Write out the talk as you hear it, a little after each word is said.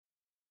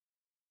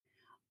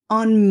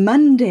On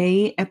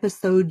Monday,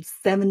 episode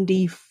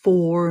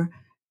 74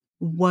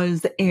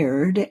 was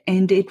aired,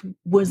 and it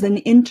was an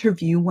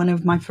interview, one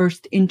of my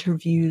first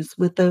interviews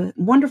with a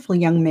wonderful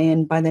young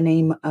man by the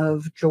name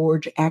of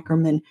George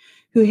Ackerman,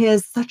 who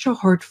has such a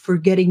heart for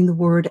getting the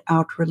word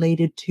out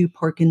related to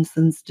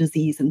Parkinson's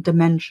disease and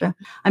dementia.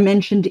 I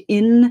mentioned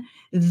in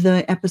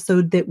the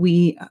episode that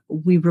we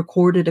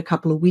recorded a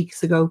couple of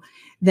weeks ago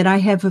that I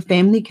have a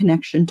family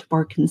connection to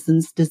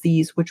Parkinson's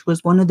disease, which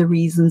was one of the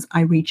reasons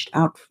I reached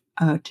out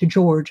to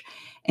George.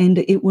 And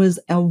it was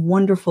a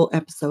wonderful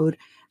episode.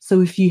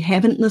 So if you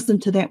haven't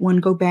listened to that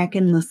one, go back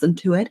and listen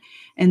to it.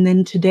 And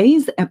then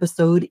today's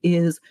episode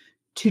is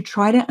to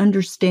try to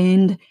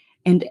understand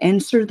and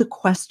answer the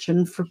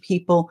question for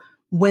people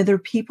whether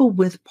people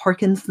with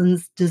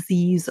Parkinson's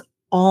disease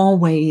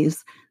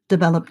always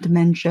develop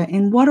dementia,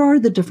 and what are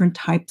the different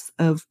types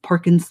of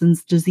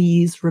Parkinson's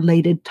disease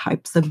related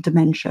types of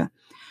dementia.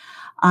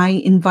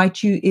 I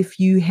invite you, if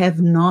you have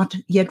not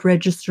yet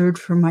registered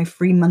for my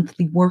free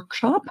monthly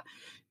workshop,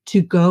 to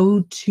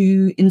go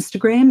to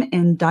Instagram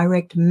and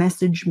direct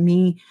message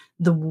me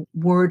the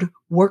word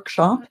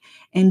workshop,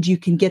 and you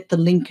can get the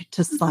link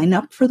to sign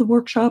up for the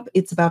workshop.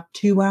 It's about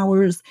 2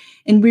 hours,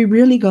 and we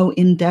really go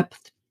in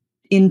depth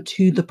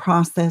into the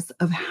process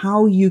of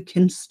how you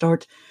can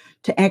start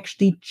to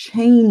actually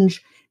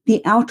change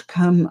the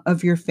outcome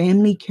of your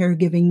family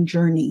caregiving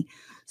journey.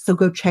 So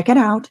go check it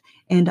out,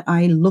 and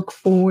I look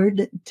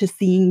forward to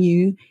seeing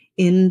you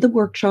in the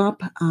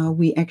workshop.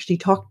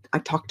 I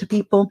talk to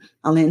people,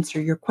 I'll answer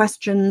your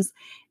questions,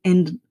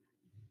 and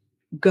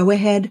go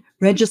ahead,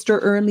 register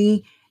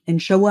early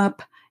and show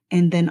up.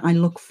 And then I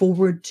look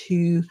forward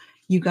to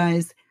you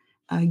guys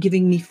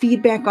giving me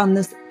feedback on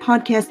this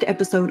podcast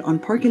episode on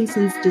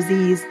Parkinson's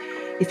disease.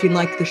 If you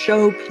like the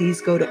show,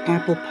 please go to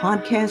Apple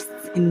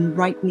Podcasts and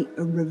write me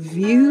a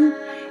review.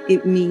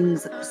 It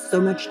means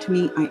so much to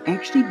me. I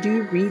actually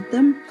do read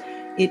them.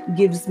 It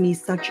gives me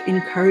such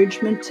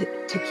encouragement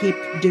to keep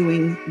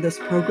doing this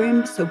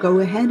program. So go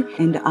ahead,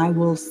 and I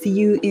will see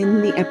you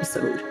in the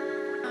episode.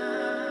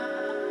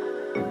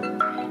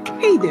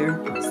 Hey there,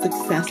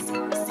 success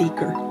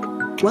seeker.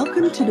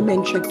 Welcome to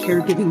Dementia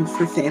Caregiving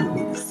for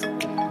Families.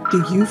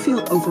 Do you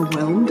feel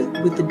overwhelmed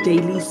with the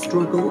daily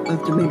struggle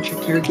of dementia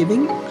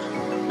caregiving?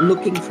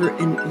 Looking for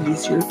an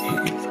easier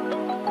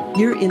path?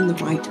 You're in the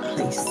right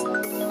place.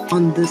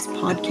 On this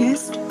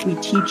podcast, we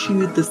teach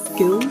you the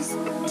skills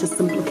to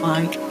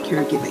simplify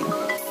caregiving.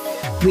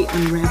 We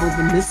unravel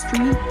the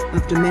mystery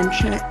of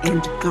dementia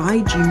and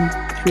guide you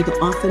through the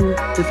often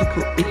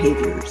difficult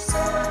behaviors.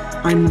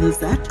 I'm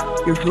Lizette,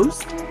 your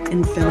host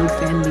and fellow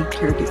family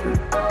caregiver.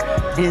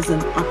 As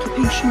an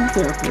occupational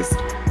therapist,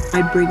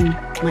 I bring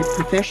my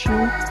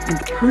professional and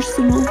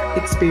personal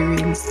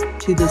experience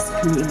to this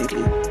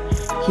community.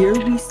 Here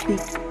we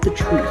speak the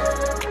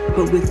truth,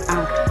 but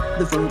without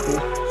the verbal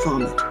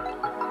vomit.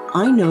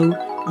 I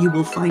know you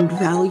will find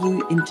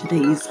value in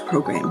today's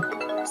program,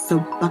 so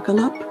buckle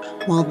up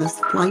while this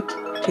flight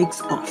takes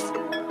off.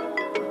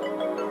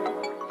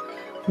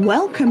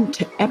 Welcome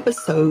to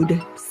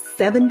episode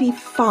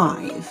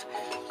 75,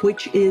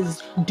 which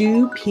is,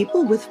 do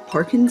people with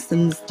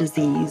Parkinson's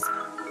disease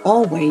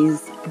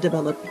always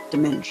develop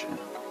dementia?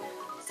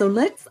 So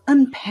let's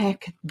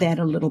unpack that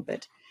a little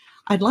bit.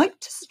 I'd like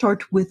to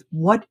start with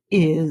what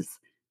is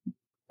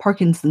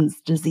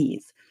Parkinson's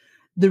disease.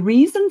 The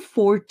reason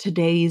for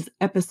today's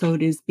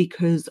episode is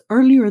because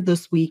earlier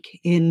this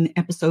week in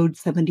episode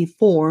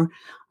 74,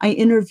 I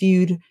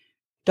interviewed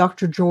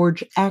Dr.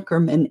 George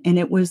Ackerman, and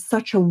it was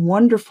such a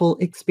wonderful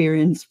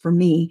experience for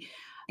me.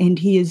 And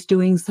he is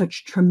doing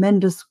such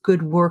tremendous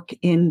good work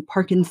in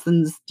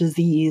Parkinson's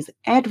disease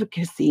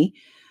advocacy.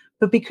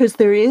 But because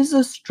there is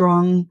a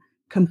strong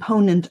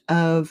component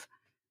of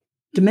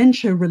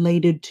dementia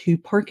related to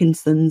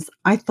Parkinson's,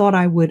 I thought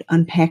I would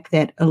unpack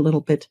that a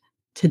little bit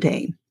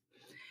today.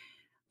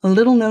 A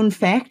little known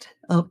fact,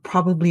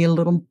 probably a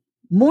little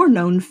more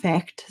known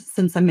fact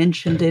since I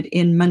mentioned it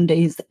in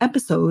Monday's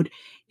episode,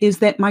 is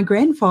that my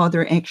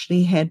grandfather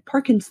actually had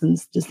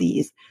Parkinson's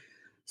disease.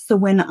 So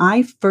when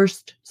I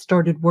first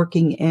started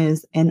working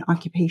as an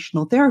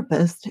occupational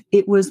therapist,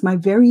 it was my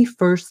very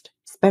first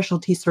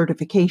specialty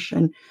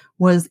certification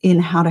was in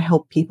how to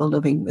help people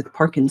living with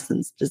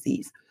Parkinson's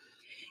disease.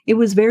 It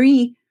was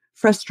very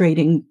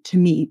frustrating to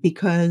me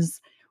because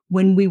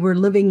when we were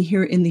living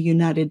here in the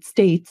United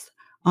States,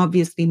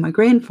 obviously my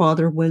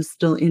grandfather was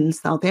still in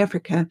South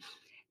Africa.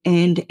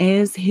 And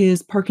as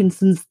his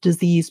Parkinson's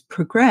disease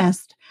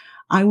progressed,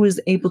 I was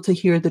able to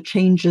hear the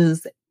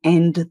changes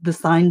and the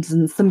signs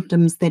and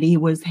symptoms that he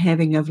was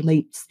having of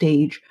late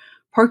stage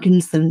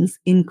Parkinson's,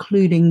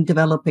 including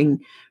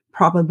developing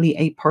probably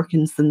a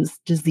Parkinson's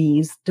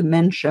disease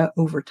dementia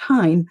over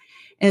time,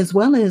 as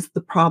well as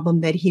the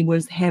problem that he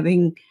was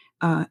having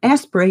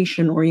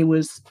aspiration, or he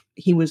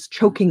was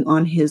choking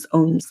on his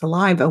own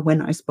saliva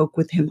when I spoke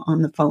with him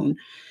on the phone.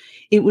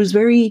 It was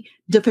very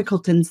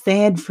difficult and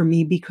sad for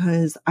me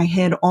because I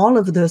had all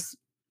of this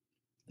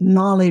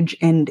knowledge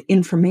and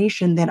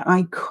information that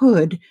I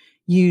could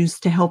use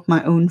to help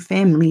my own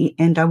family,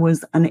 and I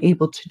was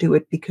unable to do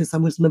it because I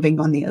was living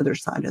on the other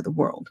side of the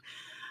world.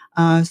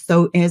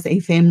 So, as a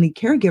family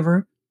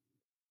caregiver,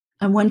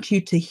 I want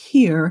you to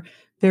hear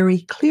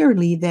very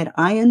clearly that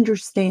I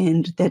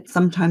understand that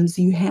sometimes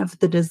you have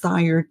the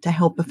desire to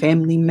help a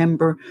family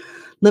member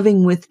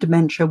living with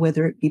dementia,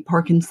 whether it be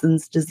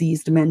Parkinson's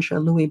disease dementia,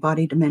 Lewy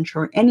body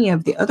dementia, or any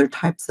of the other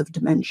types of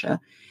dementia.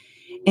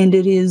 And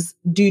it is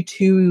due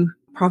to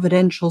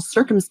providential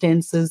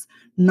circumstances,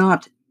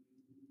 not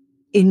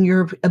in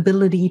your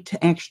ability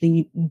to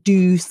actually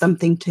do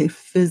something to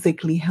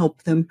physically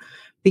help them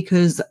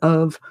because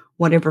of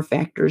whatever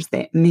factors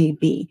that may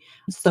be.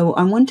 So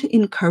I want to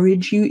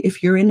encourage you,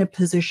 if you're in a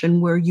position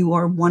where you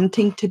are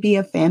wanting to be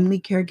a family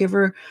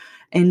caregiver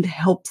and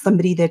help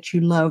somebody that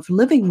you love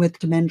living with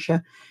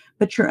dementia,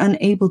 but you're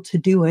unable to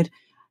do it,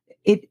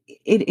 it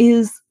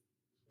is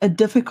a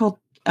difficult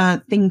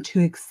thing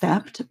to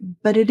accept,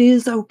 but it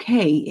is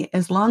okay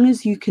as long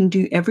as you can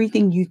do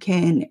everything you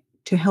can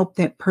to help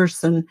that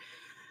person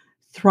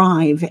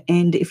thrive.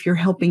 And if you're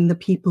helping the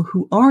people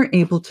who are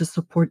able to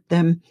support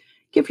them,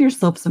 give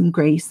yourself some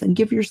grace and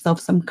give yourself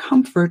some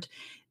comfort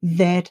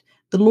that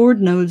the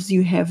Lord knows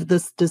you have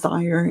this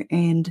desire,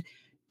 and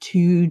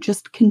to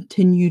just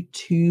continue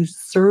to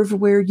serve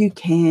where you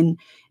can,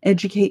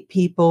 educate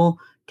people,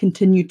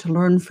 continue to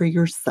learn for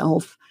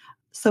yourself.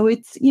 So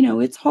it's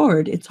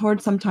hard. It's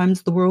hard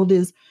sometimes. The world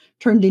is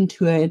turned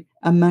into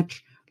a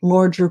much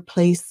larger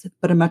place,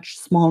 but a much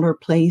smaller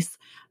place.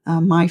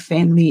 My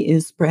family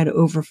is spread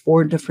over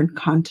 4 different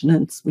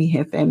continents. We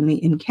have family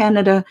in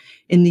Canada,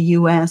 in the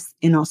US,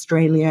 in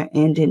Australia,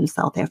 and in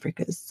South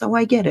Africa. So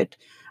I get it.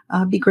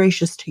 Be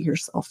gracious to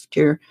yourself,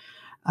 dear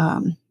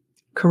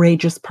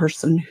courageous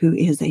person who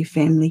is a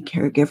family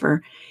caregiver.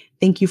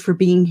 Thank you for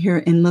being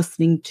here and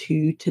listening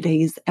to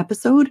today's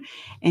episode.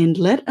 And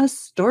let us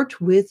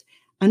start with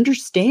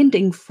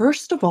understanding,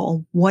 first of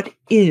all, what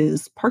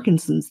is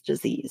Parkinson's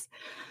disease?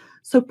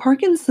 So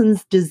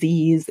Parkinson's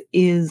disease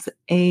is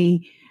a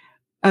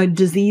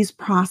disease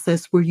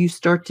process where you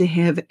start to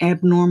have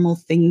abnormal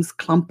things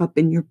clump up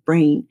in your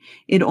brain.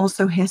 It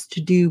also has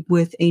to do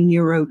with a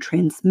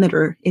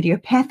neurotransmitter.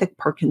 Idiopathic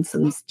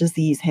Parkinson's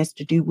disease has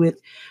to do with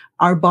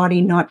our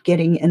body not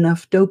getting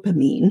enough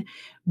dopamine,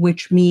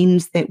 which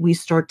means that we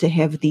start to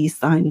have these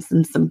signs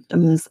and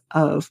symptoms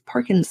of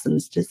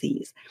Parkinson's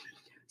disease.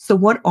 So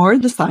what are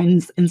the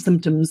signs and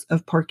symptoms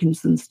of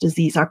Parkinson's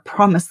disease? I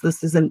promise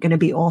this isn't going to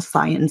be all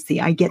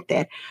sciencey. I get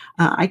that.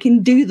 I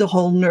can do the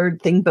whole nerd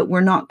thing, but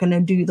we're not going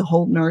to do the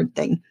whole nerd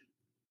thing.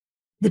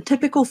 The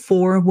typical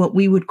 4, what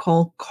we would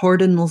call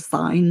cardinal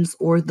signs,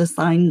 or the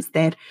signs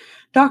that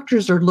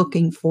doctors are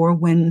looking for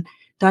when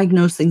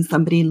diagnosing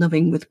somebody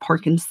living with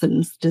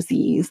Parkinson's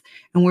disease,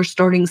 and we're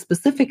starting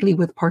specifically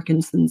with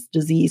Parkinson's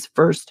disease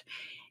first,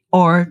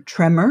 are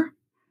tremor.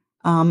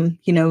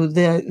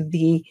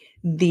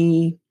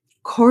 The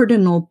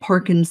cardinal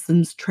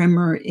Parkinson's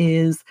tremor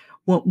is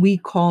what we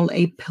call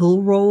a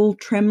pill roll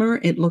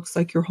tremor. It looks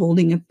like you're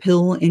holding a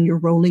pill and you're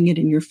rolling it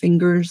in your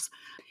fingers,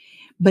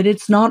 but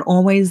it's not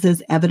always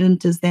as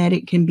evident as that.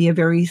 It can be a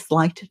very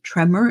slight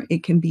tremor.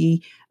 It can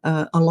be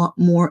a lot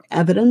more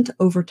evident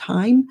over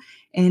time,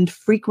 and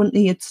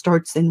frequently it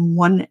starts in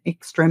one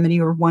extremity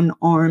or one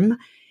arm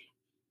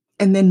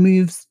and then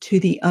moves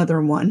to the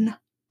other one.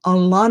 A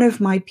lot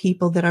of my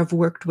people that I've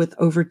worked with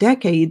over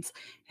decades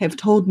have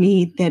told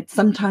me that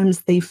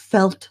sometimes they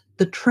felt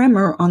the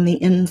tremor on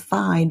the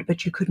inside,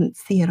 but you couldn't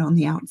see it on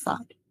the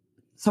outside.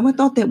 So I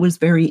thought that was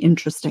very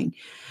interesting.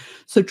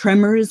 So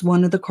tremor is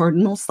one of the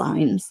cardinal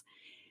signs.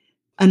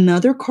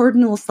 Another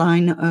cardinal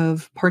sign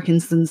of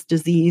Parkinson's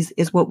disease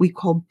is what we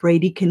call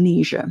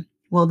bradykinesia.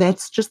 Well,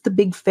 that's just the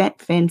big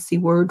fat fancy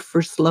word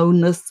for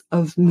slowness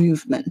of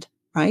movement,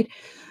 right?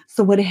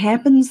 So what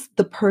happens,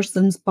 the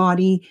person's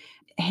body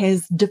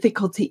has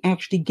difficulty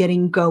actually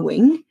getting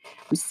going.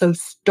 So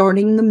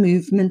starting the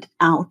movement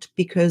out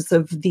because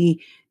of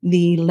the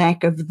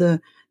lack of the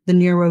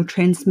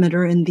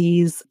neurotransmitter and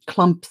these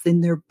clumps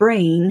in their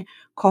brain,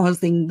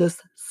 causing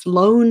this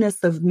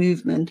slowness of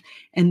movement.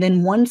 And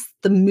then once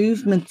the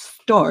movement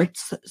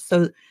starts,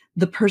 so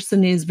the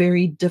person is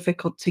very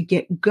difficult to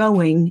get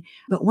going,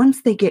 but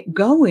once they get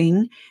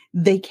going,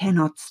 they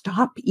cannot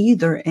stop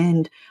either.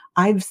 And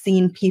I've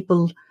seen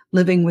people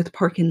living with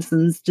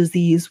Parkinson's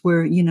disease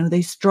where,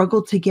 they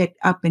struggle to get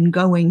up and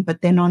going,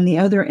 but then on the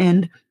other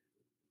end,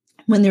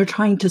 when they're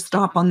trying to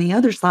stop on the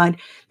other side,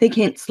 they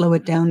can't slow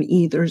it down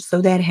either. So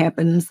that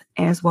happens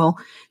as well.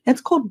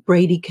 That's called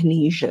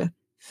bradykinesia,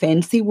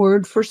 fancy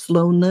word for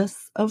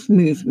slowness of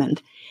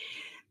movement.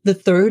 The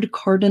third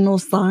cardinal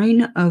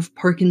sign of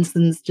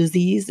Parkinson's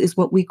disease is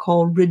what we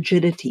call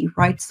rigidity,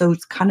 right? So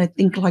it's kind of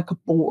think like a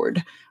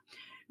board.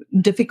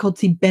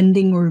 Difficulty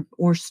bending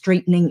or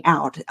straightening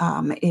out.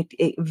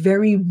 It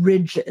very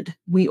rigid.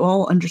 We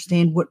all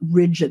understand what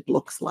rigid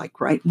looks like,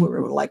 right?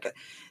 We're like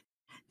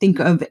think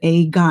of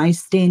a guy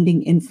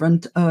standing in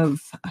front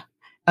of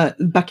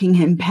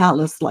Buckingham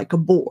Palace like a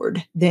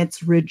board.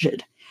 That's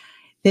rigid.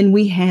 Then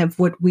we have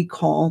what we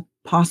call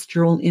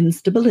postural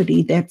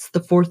instability. That's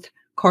the 4th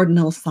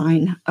cardinal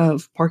sign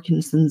of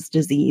Parkinson's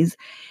disease.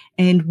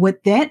 And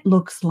what that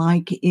looks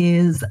like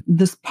is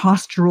this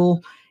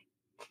postural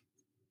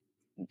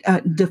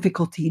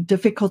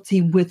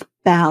difficulty with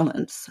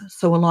balance.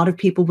 So a lot of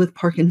people with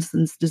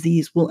Parkinson's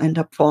disease will end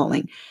up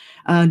falling.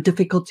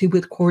 Difficulty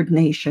with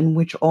coordination,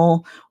 which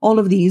all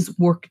of these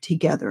work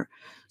together.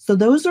 So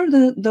those are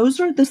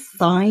the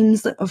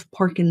signs of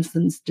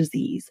Parkinson's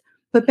disease.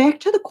 But back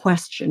to the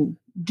question,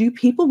 do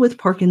people with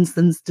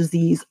Parkinson's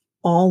disease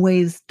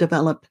always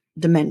develop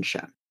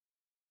dementia?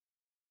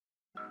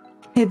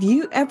 Have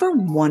you ever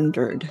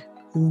wondered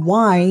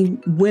why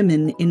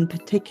women in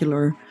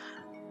particular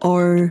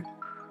are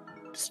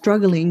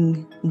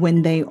struggling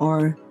when they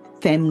are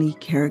family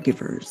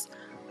caregivers?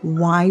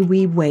 Why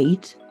we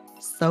wait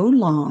so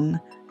long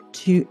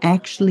to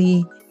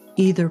actually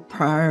either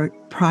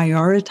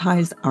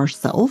prioritize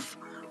ourselves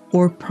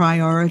or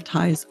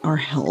prioritize our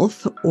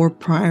health or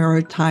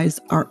prioritize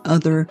our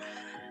other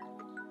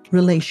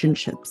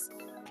relationships?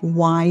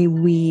 Why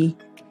we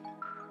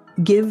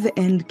give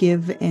and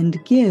give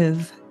and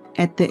give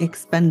at the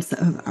expense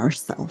of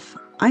ourselves.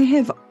 I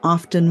have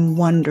often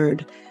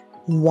wondered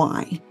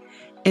why.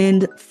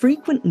 And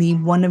frequently,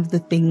 one of the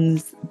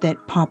things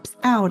that pops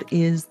out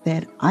is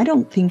that I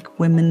don't think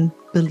women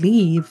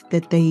believe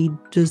that they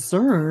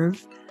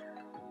deserve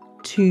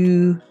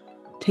to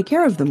take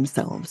care of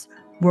themselves.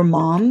 We're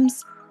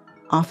moms.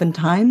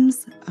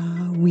 Oftentimes,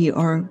 we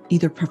are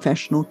either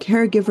professional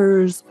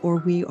caregivers or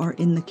we are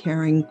in the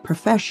caring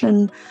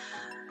profession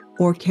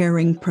or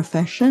caring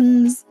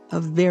professions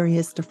of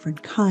various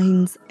different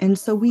kinds. And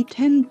so we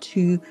tend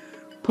to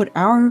put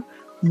our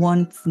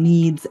wants,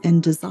 needs,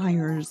 and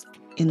desires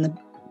in the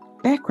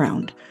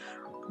background,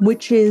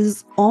 which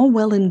is all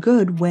well and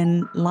good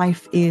when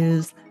life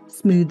is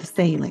smooth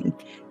sailing.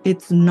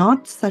 It's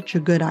not such a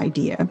good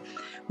idea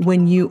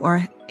when you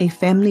are a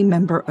family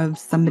member of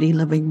somebody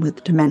living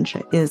with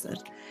dementia, is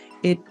it?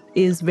 It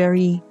is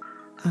very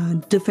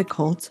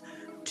difficult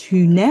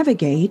to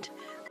navigate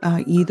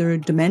either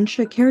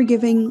dementia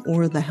caregiving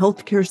or the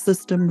healthcare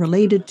system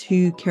related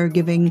to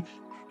caregiving,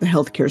 the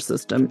healthcare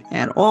system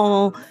at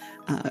all,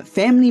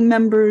 family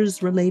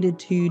members related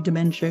to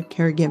dementia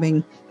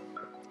caregiving.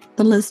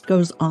 The list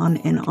goes on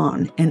and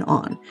on and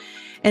on.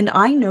 And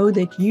I know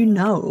that you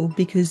know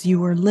because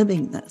you are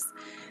living this.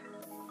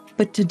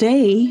 But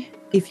today,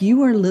 if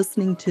you are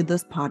listening to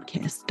this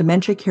podcast,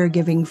 Dementia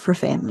Caregiving for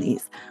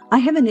Families, I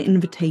have an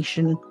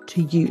invitation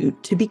to you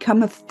to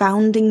become a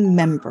founding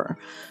member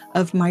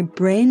of my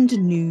brand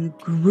new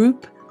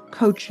group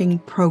coaching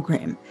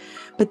program.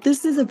 But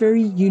this is a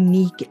very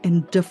unique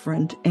and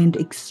different and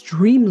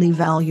extremely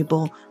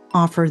valuable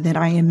offer that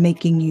I am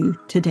making you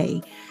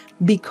today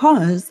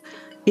because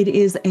it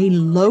is a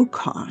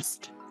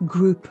low-cost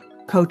group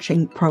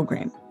coaching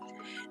program.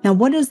 Now,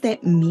 what does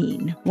that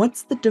mean?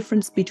 What's the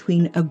difference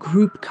between a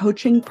group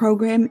coaching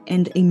program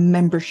and a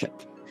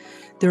membership?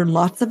 There are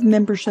lots of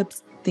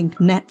memberships. Think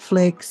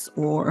Netflix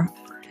or,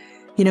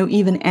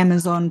 even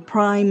Amazon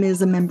Prime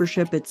is a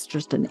membership. It's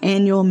just an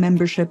annual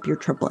membership, your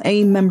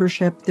AAA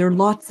membership. There are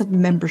lots of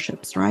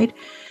memberships, right?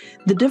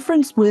 The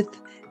difference with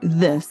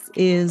this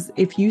is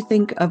if you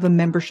think of a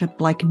membership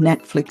like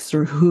Netflix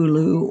or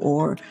Hulu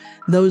or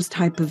those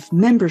type of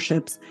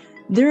memberships,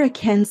 they're a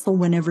cancel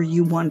whenever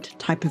you want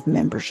type of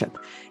membership,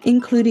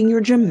 including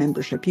your gym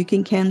membership. You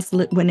can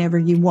cancel it whenever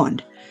you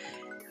want.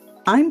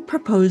 I'm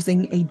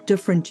proposing a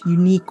different,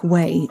 unique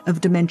way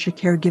of dementia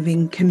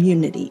caregiving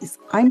communities.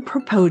 I'm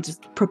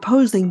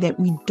proposing that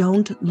we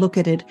don't look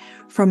at it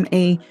from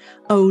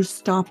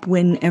stop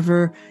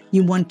whenever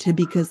you want to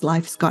because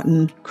life's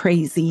gotten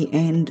crazy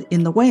and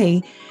in the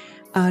way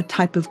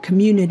type of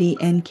community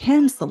and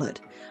cancel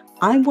it.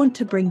 I want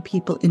to bring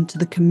people into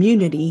the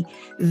community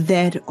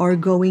that are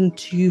going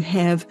to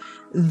have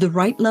the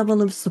right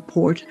level of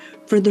support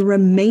for the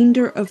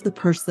remainder of the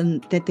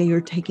person that they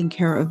are taking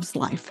care of's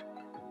life.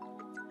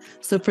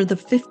 So for the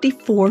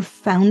 54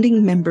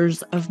 founding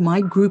members of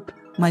my group,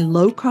 my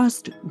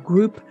low-cost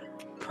group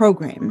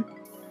program,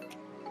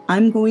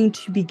 I'm going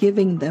to be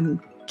giving them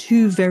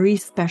two very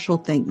special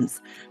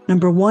things.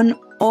 Number one,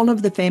 all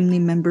of the family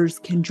members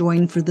can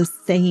join for the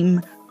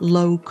same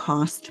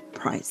low-cost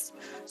price.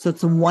 So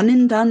it's a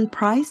one-and-done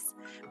price,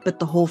 but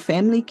the whole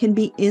family can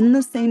be in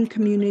the same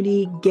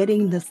community,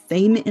 getting the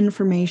same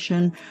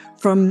information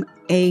from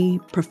a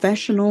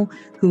professional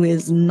who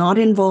is not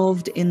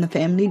involved in the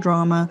family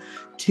drama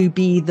to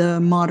be the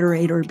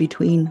moderator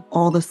between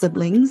all the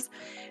siblings.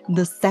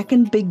 The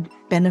second big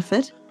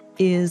benefit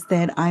is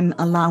that I'm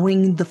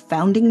allowing the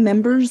founding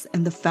members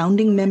and the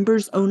founding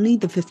members only,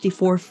 the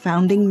 54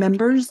 founding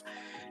members,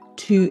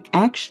 to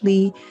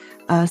actually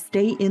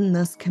stay in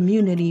this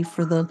community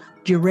for the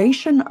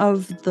duration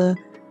of the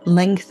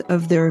length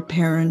of their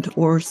parent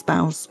or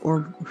spouse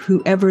or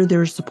whoever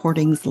they're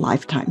supporting's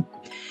lifetime.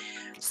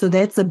 So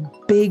that's a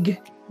big,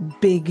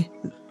 big,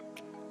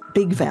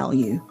 big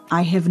value.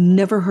 I have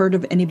never heard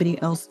of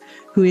anybody else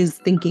who is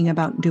thinking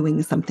about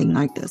doing something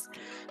like this.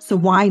 So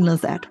why,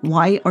 Lizette?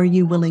 Why are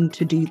you willing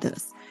to do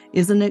this?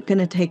 Isn't it going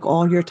to take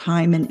all your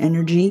time and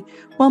energy?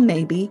 Well,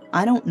 maybe.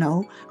 I don't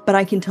know. But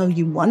I can tell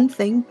you one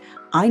thing.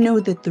 I know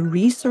that the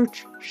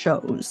research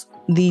shows,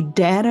 the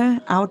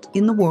data out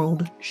in the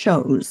world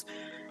shows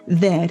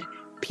that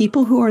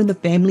people who are the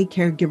family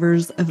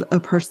caregivers of a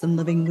person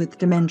living with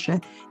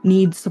dementia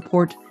need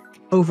support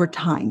over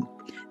time.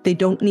 They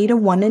don't need a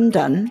one and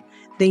done.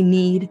 They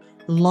need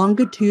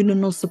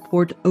longitudinal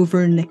support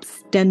over an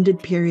extended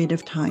period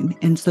of time.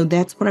 And so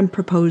that's what I'm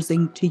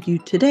proposing to you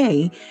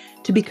today,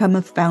 to become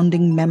a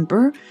founding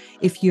member.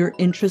 If you're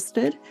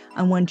interested,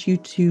 I want you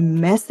to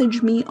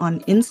message me on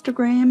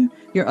Instagram.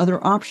 Your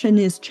other option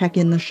is check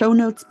in the show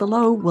notes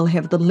below. We'll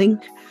have the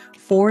link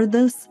for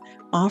this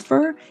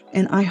offer.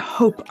 And I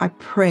hope, I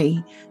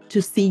pray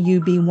to see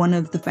you be one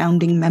of the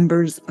founding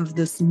members of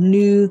this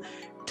new,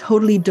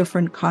 totally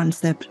different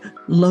concept,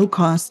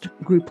 low-cost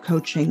group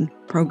coaching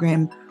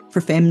program for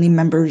family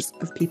members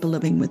of people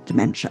living with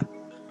dementia.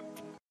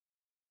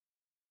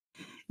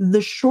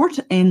 The short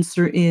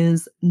answer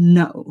is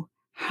no.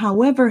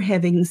 However,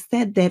 having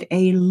said that,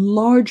 a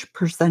large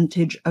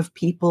percentage of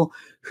people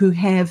who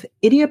have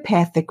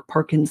idiopathic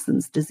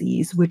Parkinson's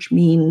disease, which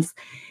means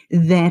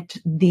that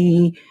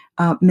the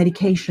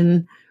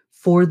medication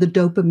for the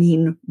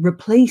dopamine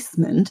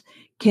replacement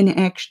can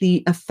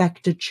actually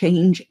affect a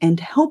change and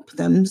help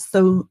them.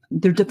 So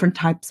there are different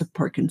types of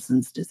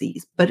Parkinson's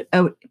disease. But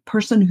a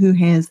person who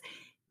has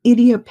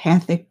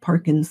idiopathic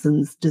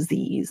Parkinson's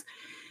disease,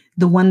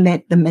 the one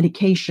that the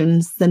medication,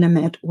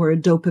 Sinemet, or a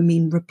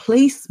dopamine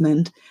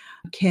replacement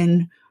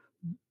can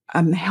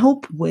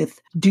help with,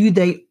 do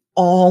they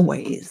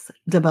always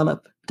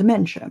develop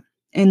dementia?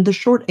 And the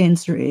short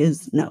answer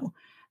is no.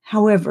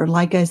 However,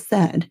 like I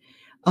said,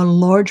 a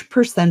large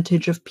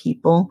percentage of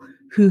people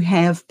who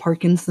have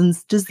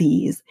Parkinson's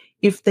disease,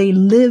 if they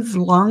live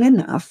long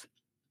enough,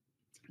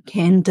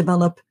 can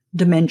develop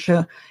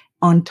dementia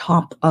on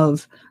top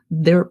of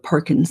their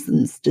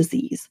Parkinson's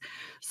disease.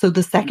 So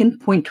the second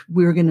point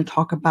we're going to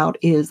talk about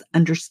is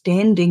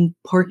understanding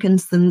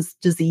Parkinson's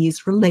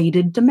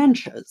disease-related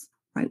dementias,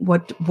 right?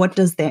 What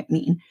does that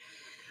mean?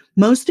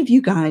 Most of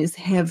you guys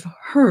have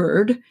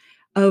heard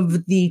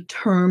of the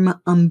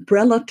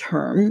umbrella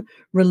term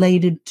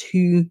related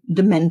to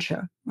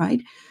dementia,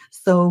 right?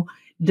 So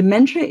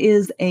dementia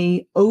is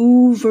a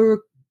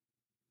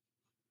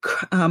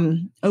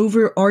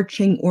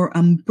overarching or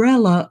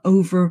umbrella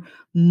over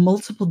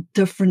multiple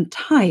different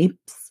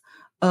types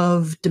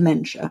of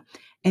dementia.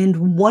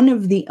 And one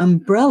of the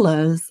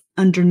umbrellas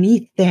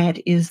underneath that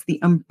is the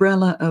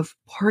umbrella of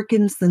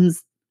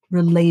Parkinson's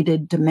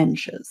related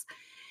dementias.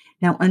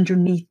 Now,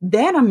 underneath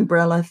that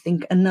umbrella,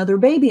 think another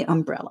baby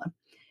umbrella.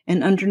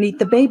 And underneath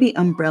the baby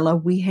umbrella,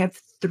 we have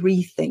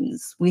three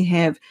things. We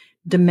have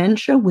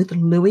dementia with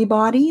Lewy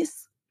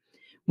bodies,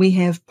 we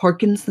have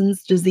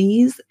Parkinson's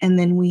disease, and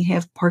then we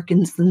have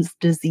Parkinson's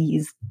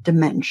disease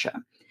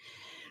dementia.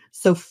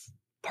 So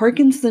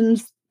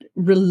Parkinson's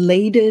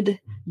related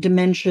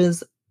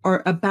dementias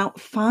are about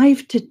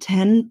 5 to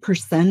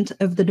 10%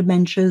 of the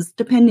dementias,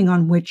 depending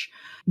on which,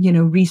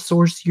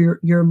 resource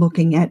you're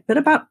looking at, but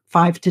about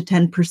 5 to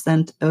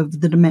 10%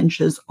 of the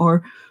dementias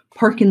are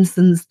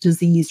Parkinson's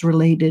disease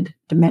related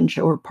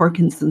dementia or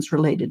Parkinson's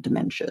related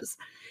dementias.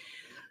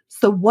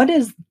 So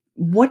what's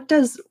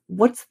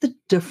the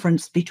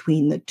difference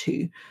between the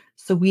two?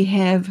 So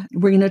we're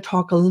going to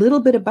talk a little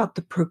bit about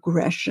the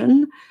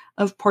progression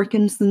of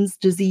Parkinson's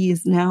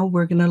disease. Now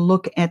we're going to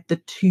look at the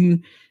two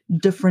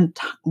different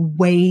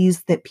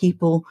ways that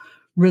people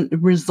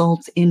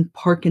result in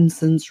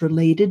Parkinson's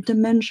related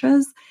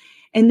dementias.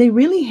 And they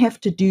really have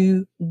to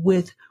do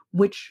with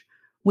which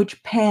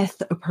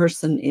path a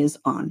person is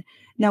on.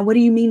 Now, what do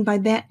you mean by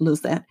that,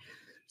 Lizette?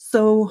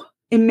 So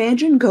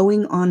imagine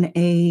going on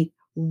a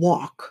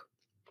walk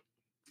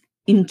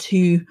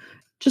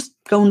just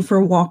going for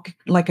a walk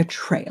like a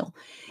trail,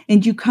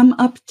 and you come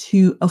up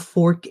to a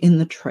fork in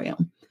the trail.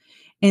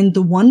 And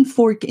the one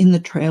fork in the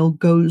trail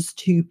goes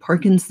to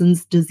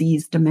Parkinson's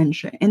disease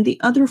dementia, and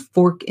the other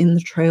fork in the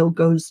trail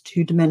goes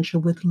to dementia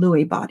with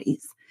Lewy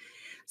bodies.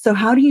 So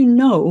how do you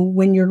know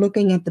when you're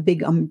looking at the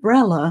big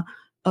umbrella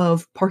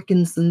of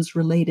Parkinson's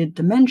related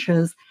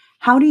dementias,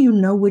 how do you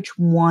know which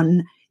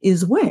one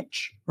is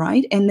which,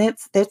 right? And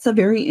that's a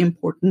very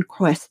important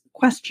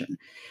question.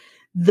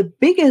 The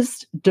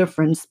biggest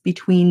difference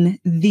between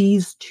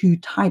these two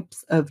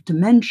types of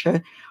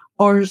dementia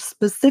are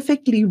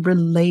specifically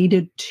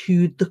related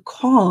to the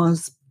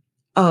cause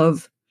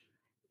of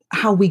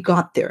how we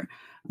got there,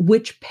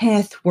 which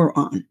path we're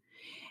on.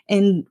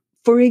 And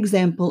for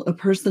example, a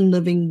person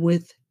living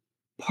with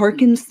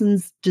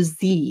Parkinson's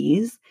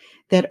disease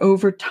that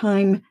over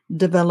time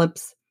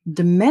develops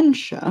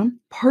dementia,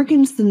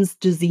 Parkinson's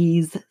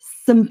disease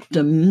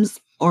symptoms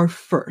are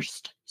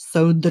first.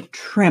 So the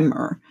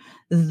tremor,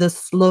 the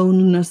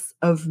slowness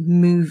of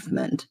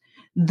movement,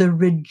 the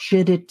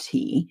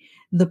rigidity,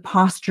 the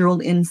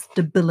postural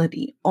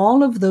instability,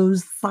 all of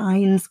those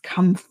signs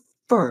come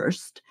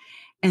first.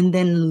 And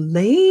then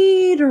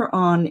later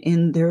on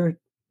in their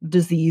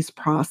disease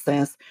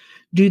process,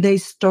 do they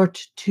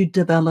start to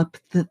develop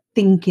the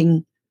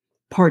thinking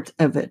part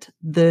of it,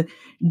 the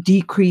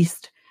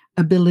decreased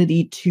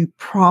ability to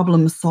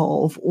problem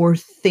solve or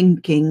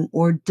thinking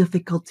or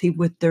difficulty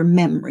with their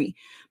memory.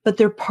 But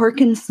their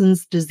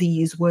Parkinson's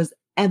disease was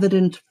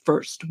evident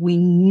first. We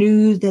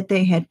knew that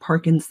they had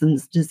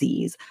Parkinson's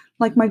disease,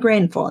 like my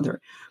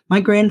grandfather. My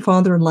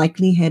grandfather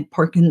likely had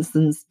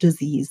Parkinson's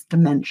disease,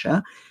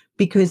 dementia,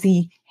 because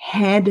he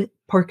had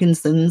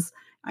Parkinson's.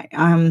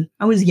 I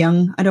was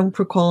young. I don't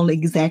recall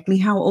exactly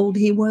how old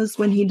he was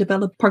when he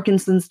developed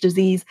Parkinson's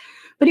disease,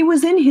 but he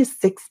was in his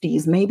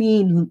 60s,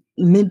 maybe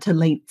mid to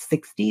late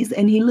 60s,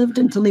 and he lived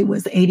until he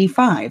was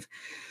 85.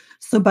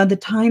 So by the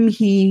time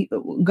he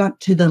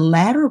got to the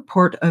latter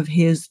part of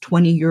his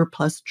 20-year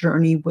plus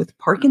journey with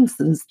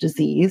Parkinson's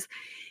disease,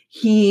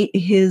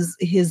 his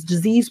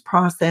disease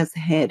process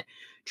had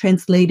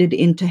translated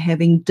into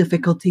having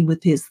difficulty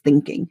with his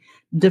thinking,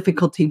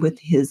 difficulty with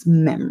his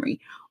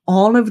memory.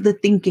 All of the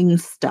thinking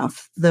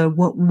stuff, the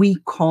what we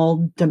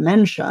call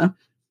dementia,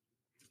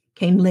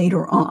 came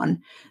later on.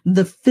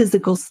 The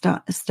physical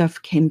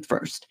stuff came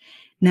first.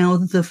 Now,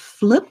 the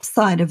flip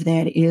side of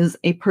that is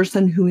a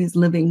person who is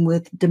living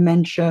with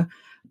dementia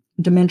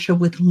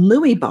with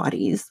Lewy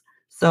bodies.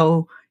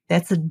 So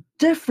that's a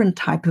different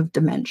type of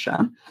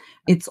dementia.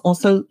 It's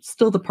also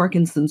still the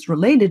Parkinson's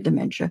related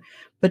dementia,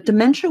 but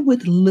dementia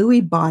with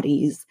Lewy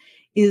bodies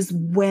is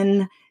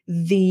when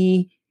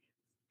the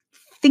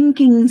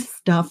thinking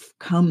stuff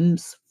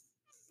comes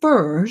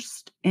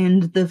first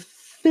and the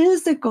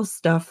physical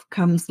stuff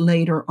comes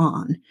later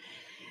on.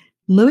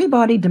 Lewy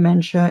body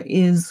dementia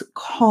is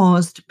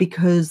caused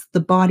because the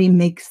body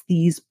makes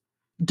these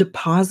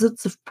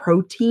deposits of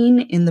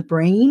protein in the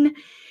brain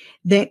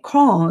that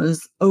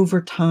cause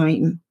over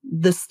time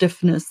the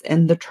stiffness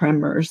and the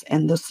tremors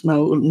and the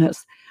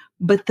slowness.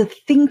 But the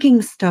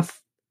thinking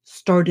stuff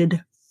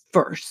started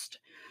first.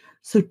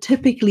 So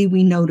typically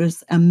we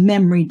notice a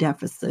memory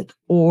deficit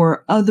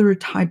or other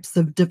types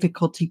of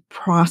difficulty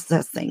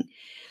processing.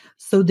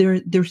 So their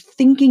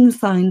thinking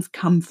signs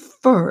come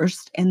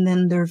first, and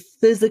then their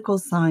physical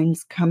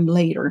signs come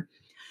later.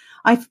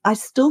 I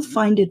still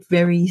find it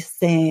very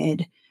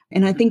sad.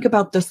 And I think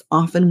about this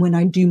often when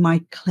I do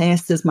my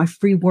classes, my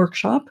free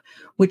workshop,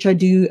 which I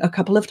do a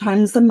couple of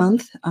times a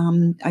month.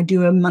 I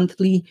do a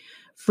monthly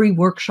free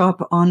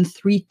workshop on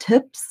 3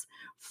 tips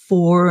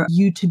for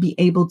you to be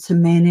able to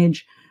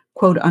manage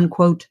quote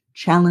unquote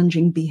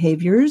challenging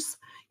behaviors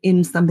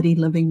in somebody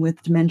living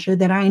with dementia,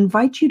 that I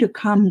invite you to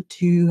come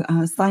to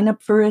sign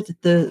up for it.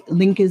 The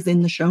link is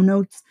in the show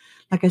notes.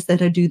 Like I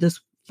said, I do this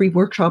free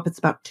workshop. It's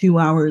about 2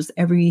 hours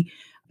every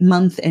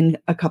month and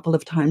a couple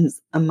of times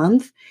a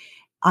month.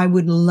 I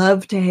would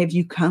love to have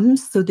you come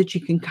so that you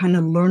can kind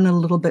of learn a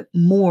little bit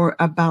more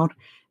about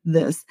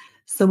this.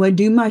 So I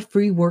do my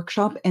free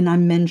workshop and I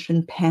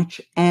mention Patch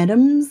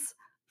Adams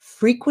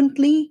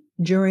frequently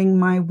during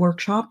my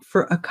workshop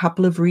for a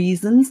couple of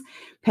reasons.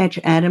 Patch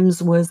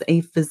Adams was a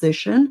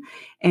physician,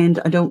 and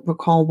I don't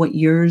recall what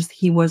years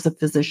he was a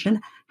physician.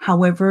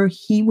 However,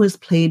 he was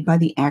played by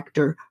the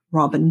actor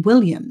Robin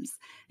Williams.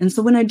 And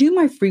so when I do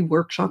my free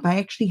workshop, I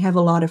actually have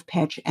a lot of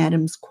Patch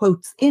Adams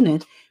quotes in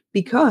it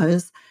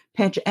because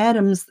Patch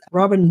Adams,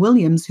 Robin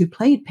Williams, who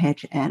played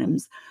Patch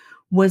Adams,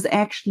 was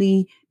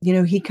actually,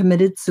 he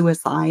committed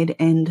suicide.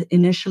 And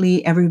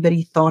initially,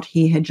 everybody thought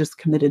he had just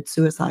committed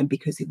suicide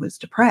because he was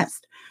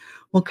depressed.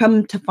 Well,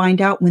 come to find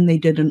out when they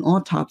did an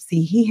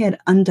autopsy, he had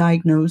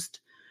undiagnosed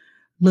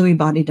Lewy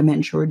body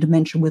dementia or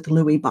dementia with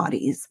Lewy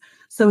bodies.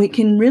 So it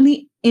can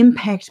really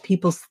impact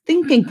people's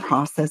thinking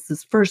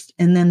processes first,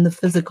 and then the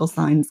physical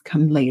signs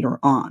come later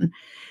on.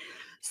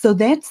 So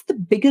that's the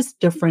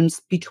biggest difference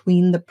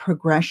between the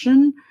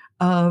progression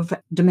of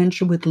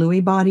dementia with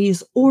Lewy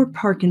bodies or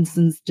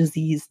Parkinson's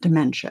disease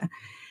dementia.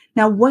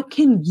 Now, what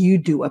can you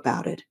do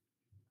about it?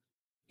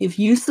 If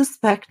you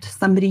suspect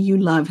somebody you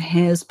love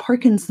has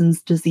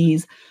Parkinson's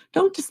disease,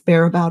 don't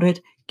despair about it.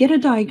 Get a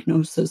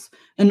diagnosis.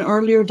 An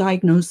earlier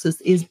diagnosis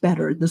is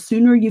better. The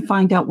sooner you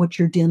find out what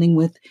you're dealing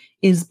with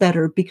is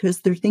better,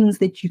 because there are things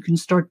that you can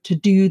start to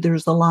do.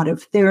 There's a lot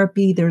of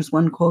therapy. There's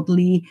one called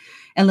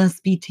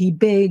LSBT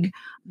Big.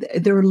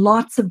 There are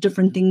lots of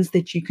different things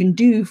that you can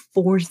do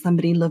for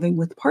somebody living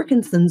with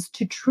Parkinson's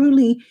to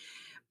truly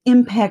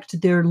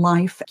impact their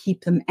life,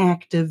 keep them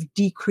active,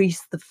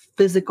 decrease the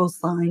physical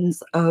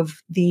signs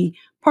of the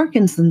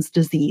Parkinson's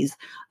disease,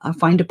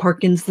 find a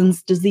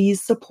Parkinson's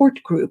disease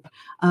support group,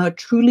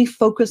 truly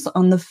focus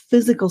on the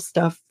physical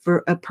stuff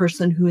for a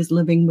person who is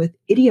living with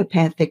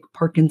idiopathic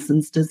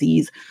Parkinson's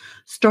disease.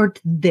 Start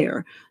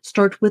there.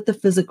 Start with the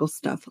physical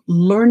stuff.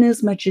 Learn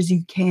as much as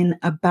you can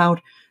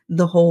about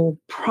the whole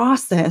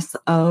process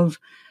of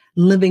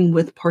living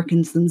with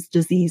Parkinson's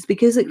disease,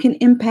 because it can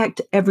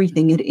impact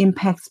everything. It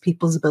impacts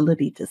people's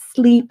ability to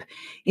sleep.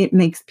 It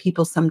makes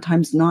people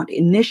sometimes not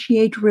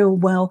initiate real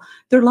well.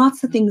 There are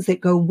lots of things that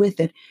go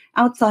with it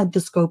outside the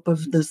scope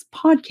of this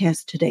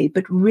podcast today,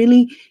 but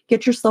really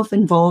get yourself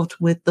involved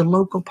with the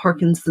local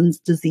Parkinson's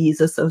Disease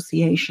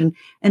Association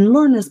and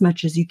learn as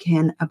much as you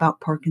can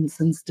about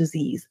Parkinson's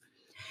disease.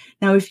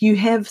 Now, if you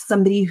have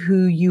somebody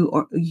who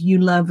you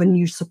love and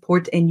you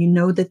support and you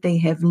know that they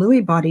have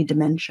Lewy body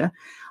dementia,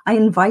 I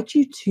invite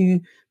you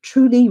to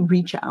truly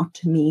reach out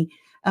to me.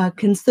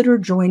 Consider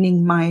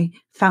joining my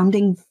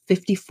Founding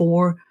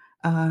 54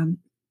 um,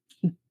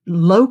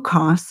 low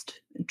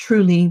cost,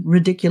 truly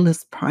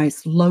ridiculous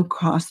price, low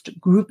cost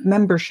group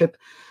membership,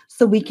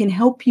 so we can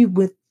help you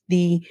with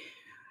the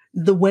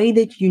way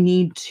that you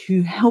need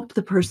to help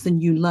the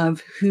person you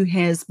love who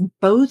has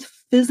both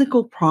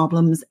physical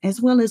problems as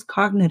well as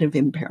cognitive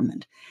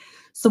impairment.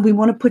 So we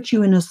want to put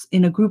you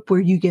in a group where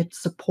you get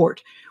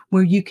support,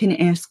 where you can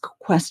ask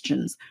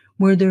questions,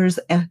 where there's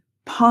a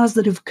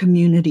positive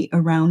community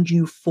around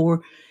you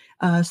for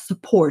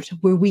support,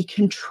 where we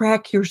can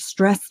track your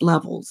stress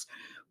levels,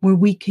 where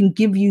we can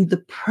give you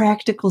the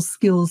practical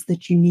skills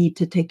that you need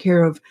to take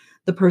care of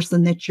the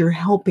person that you're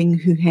helping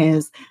who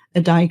has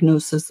a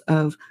diagnosis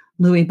of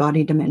Lewy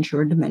body dementia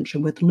or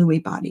dementia with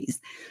Lewy bodies.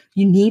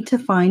 You need to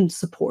find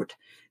support.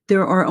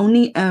 There are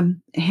only a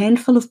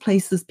handful of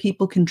places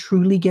people can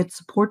truly get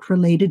support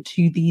related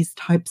to these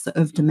types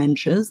of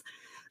dementias.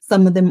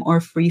 Some of them are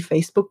free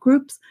Facebook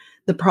groups.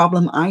 The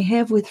problem I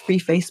have with free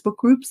Facebook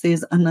groups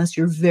is unless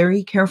you're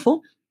very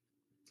careful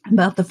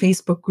about the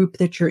Facebook group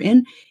that you're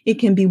in, it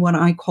can be what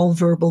I call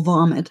verbal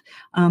vomit,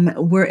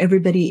 where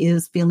everybody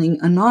is feeling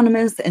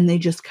anonymous and they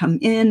just come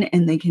in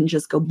and they can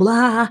just go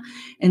blah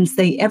and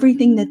say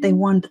everything that they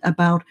want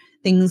about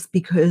things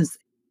because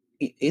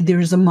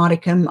there's a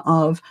modicum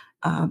of,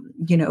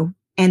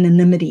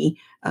 anonymity.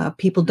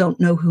 People don't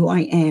know who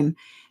I am.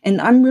 And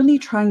I'm really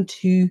trying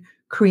to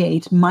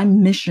my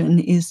mission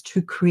is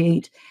to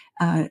create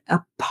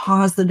a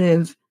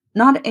positive,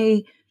 not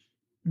a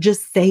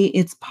just say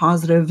it's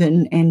positive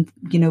and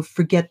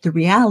forget the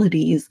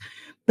realities,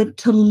 but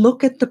to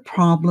look at the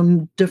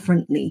problem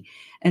differently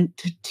and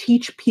to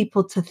teach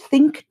people to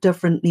think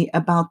differently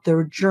about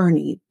their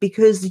journey,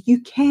 because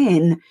you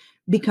can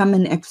become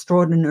an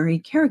extraordinary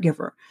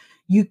caregiver.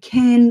 You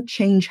can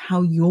change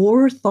how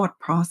your thought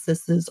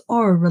processes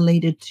are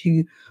related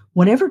to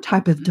whatever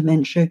type of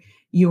dementia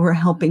you are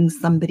helping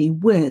somebody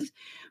with.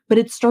 But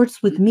it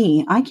starts with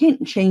me. I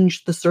can't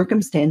change the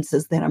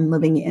circumstances that I'm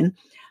living in.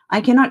 I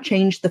cannot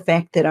change the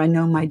fact that I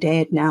know my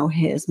dad now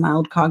has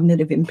mild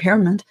cognitive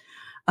impairment.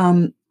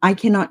 I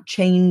cannot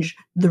change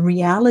the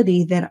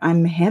reality that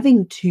I'm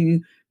having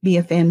to be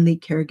a family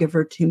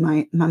caregiver to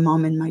my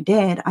mom and my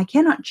dad. I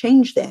cannot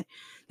change that.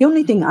 The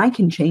only thing I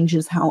can change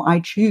is how I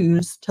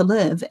choose to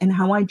live and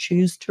how I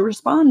choose to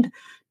respond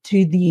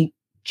to the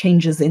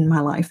changes in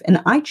my life.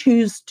 And I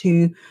choose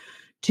to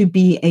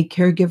be a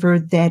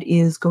caregiver that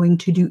is going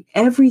to do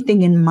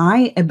everything in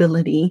my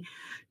ability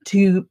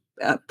to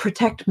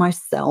protect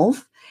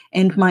myself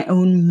and my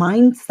own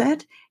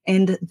mindset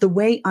and the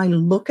way I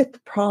look at the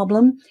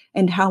problem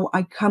and how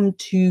I come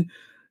to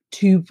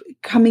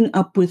coming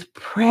up with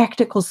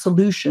practical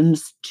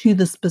solutions to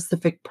the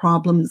specific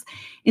problems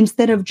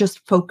instead of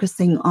just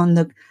focusing on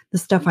the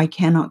stuff I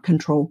cannot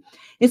control.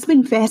 It's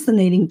been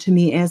fascinating to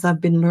me as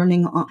I've been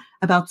learning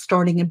about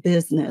starting a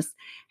business,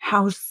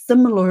 how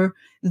similar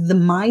the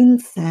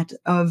mindset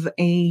of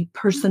a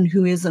person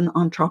who is an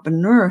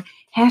entrepreneur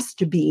has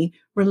to be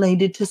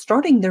related to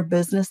starting their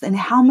business and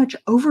how much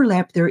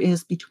overlap there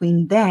is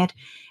between that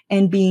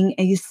and being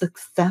a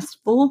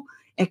successful,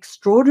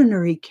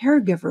 extraordinary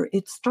caregiver.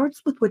 It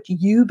starts with what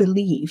you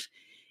believe.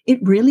 It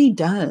really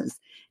does.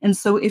 And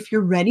so if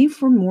you're ready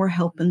for more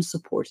help and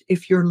support,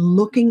 if you're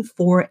looking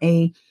for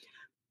a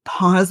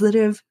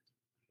positive,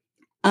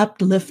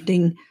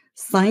 uplifting,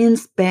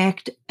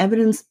 science-backed,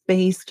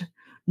 evidence-based,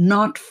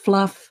 not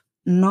fluff,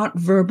 not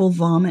verbal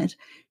vomit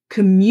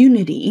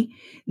community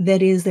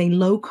that is a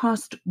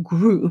low-cost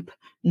group,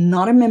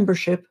 not a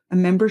membership. A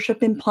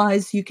membership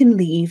implies you can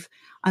leave.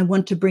 I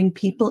want to bring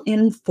people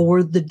in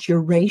for the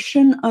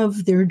duration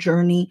of their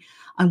journey.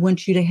 I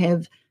want you to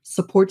have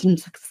support and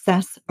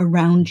success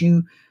around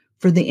you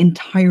for the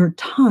entire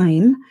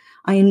time.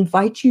 I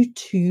invite you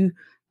to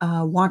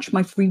watch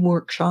my free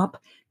workshop.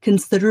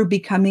 Consider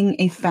becoming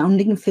a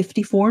Founding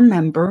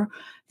 54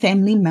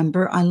 family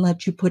member. I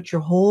let you put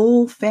your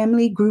whole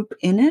family group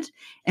in it.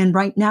 And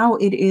right now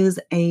it is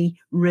a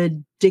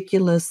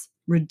ridiculous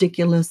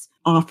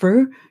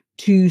offer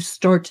to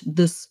start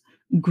this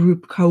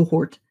group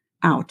cohort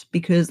out,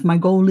 because my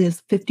goal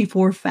is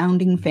 54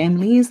 founding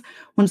families.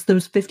 Once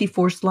those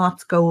 54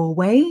 slots go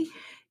away,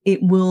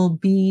 it will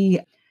be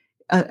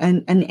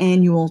an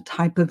annual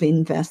type of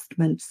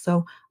investment.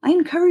 So I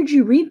encourage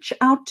you, reach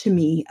out to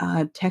me,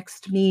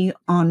 text me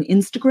on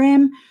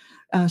Instagram,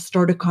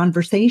 start a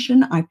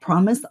conversation. I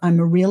promise I'm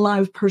a real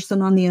live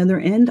person on the other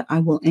end. I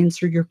will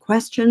answer your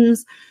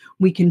questions.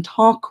 We can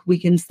talk. We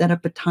can set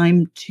up a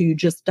time to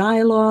just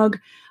dialogue.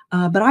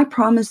 But I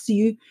promise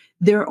you,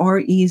 there are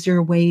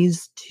easier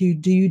ways to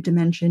do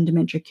dementia and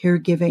dementia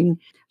caregiving.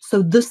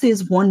 So this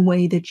is one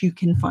way that you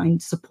can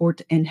find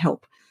support and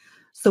help.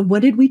 So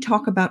what did we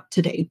talk about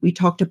today? We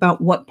talked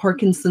about what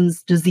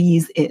Parkinson's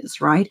disease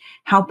is, right?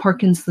 How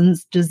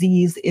Parkinson's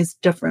disease is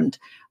different,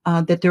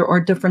 that there are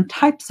different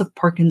types of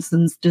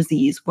Parkinson's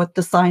disease, what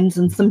the signs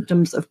and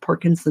symptoms of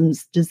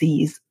Parkinson's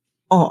disease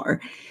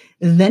are.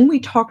 Then we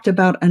talked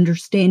about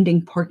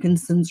understanding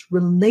Parkinson's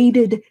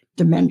related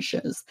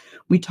dementias.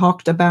 We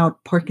talked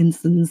about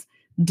Parkinson's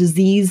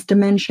disease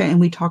dementia, and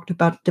we talked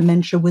about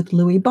dementia with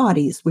Lewy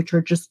bodies, which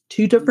are just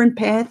two different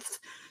paths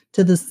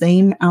to the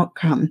same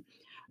outcome.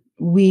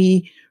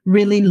 We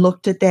really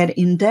looked at that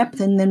in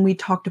depth, and then we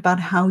talked about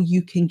how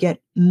you can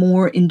get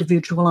more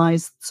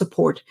individualized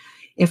support.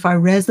 If I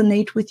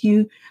resonate with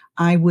you,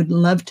 I would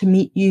love to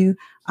meet you.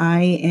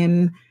 I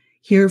am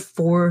here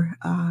for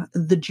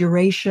the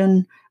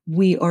duration.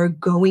 We are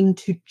going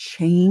to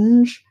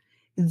change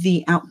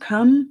the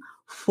outcome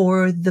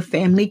for the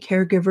family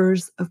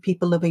caregivers of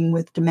people living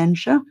with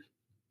dementia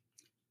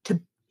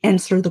to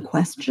answer the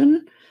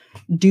question,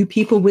 do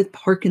people with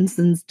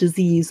Parkinson's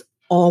disease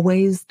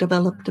always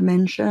develop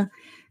dementia?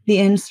 The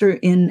answer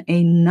in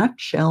a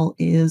nutshell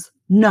is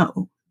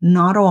no,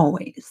 not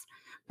always,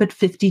 but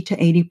 50 to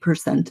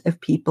 80%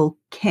 of people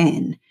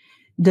can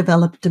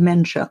develop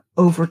dementia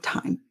over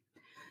time.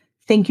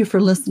 Thank you for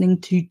listening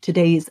to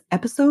today's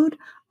episode.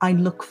 I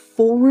look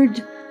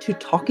forward to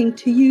talking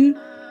to you.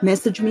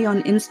 Message me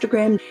on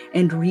Instagram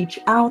and reach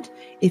out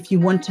if you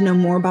want to know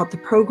more about the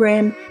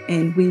program,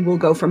 and we will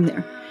go from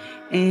there.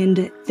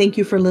 And thank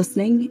you for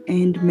listening,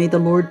 and may the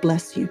Lord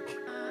bless you.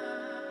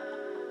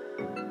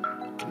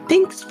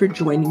 Thanks for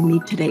joining me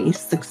today,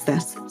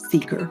 Success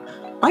Seeker.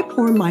 I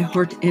pour my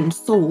heart and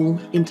soul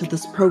into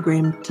this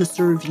program to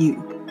serve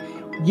you.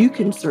 You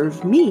can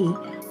serve me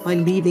by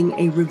leaving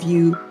a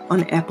review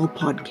on Apple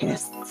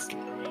Podcasts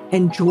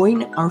and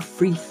join our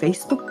free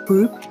Facebook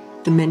group,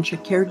 Dementia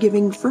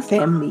Caregiving for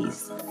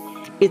Families.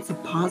 It's a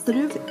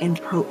positive and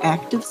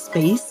proactive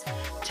space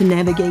to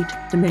navigate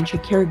dementia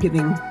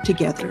caregiving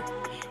together.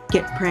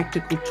 Get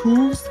practical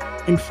tools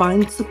and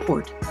find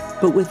support,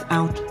 but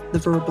without the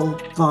verbal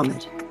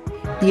vomit.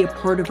 Be a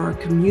part of our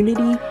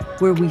community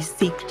where we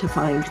seek to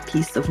find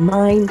peace of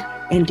mind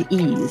and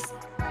ease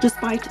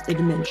despite a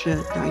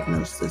dementia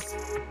diagnosis.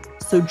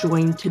 So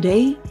join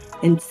today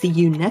and see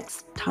you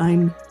next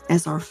time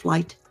as our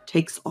flight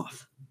takes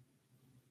off.